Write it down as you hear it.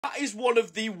That is one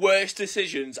of the worst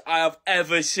decisions I have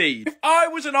ever seen. If I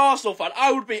was an Arsenal fan,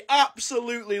 I would be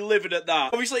absolutely livid at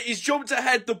that. Obviously, he's jumped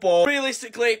ahead the ball.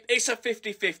 Realistically, it's a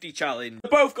 50-50 challenge.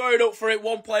 They're both going up for it.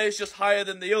 One player's just higher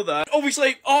than the other.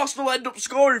 Obviously, Arsenal end up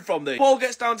scoring from this. Ball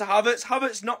gets down to Havertz.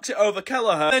 Havertz knocks it over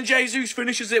Kelleher. Then Jesus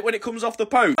finishes it when it comes off the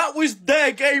post. That was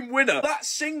their game winner. That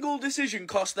single decision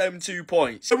cost them 2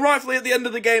 points. And rightfully, at the end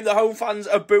of the game, the home fans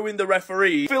are booing the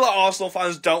referee. I feel like Arsenal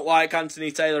fans don't like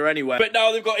Anthony Taylor anyway. But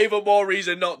now they've got even more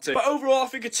reason not to. But overall, I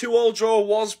think a 2-2 draw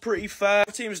was pretty fair.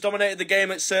 The teams dominated the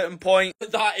game at certain points,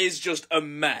 but that is just a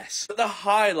mess. But the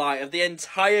highlight of the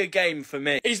entire game for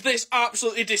me is this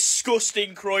absolutely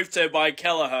disgusting Cruyff turn by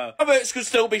Kelleher. Havertz could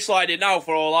still be sliding now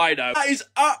for all I know. That is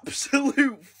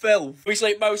absolute filth.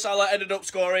 Obviously, Mo Salah ended up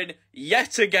scoring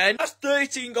yet again. That's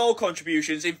 13 goal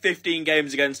contributions in 15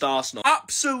 games against Arsenal.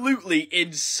 Absolutely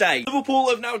insane. Liverpool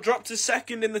have now dropped to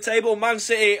second in the table. Man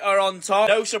City are on top.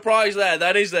 No surprise there,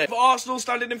 then, is there? For Arsenal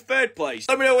standing in third place.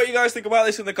 Let me know what you guys think about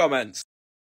this in the comments.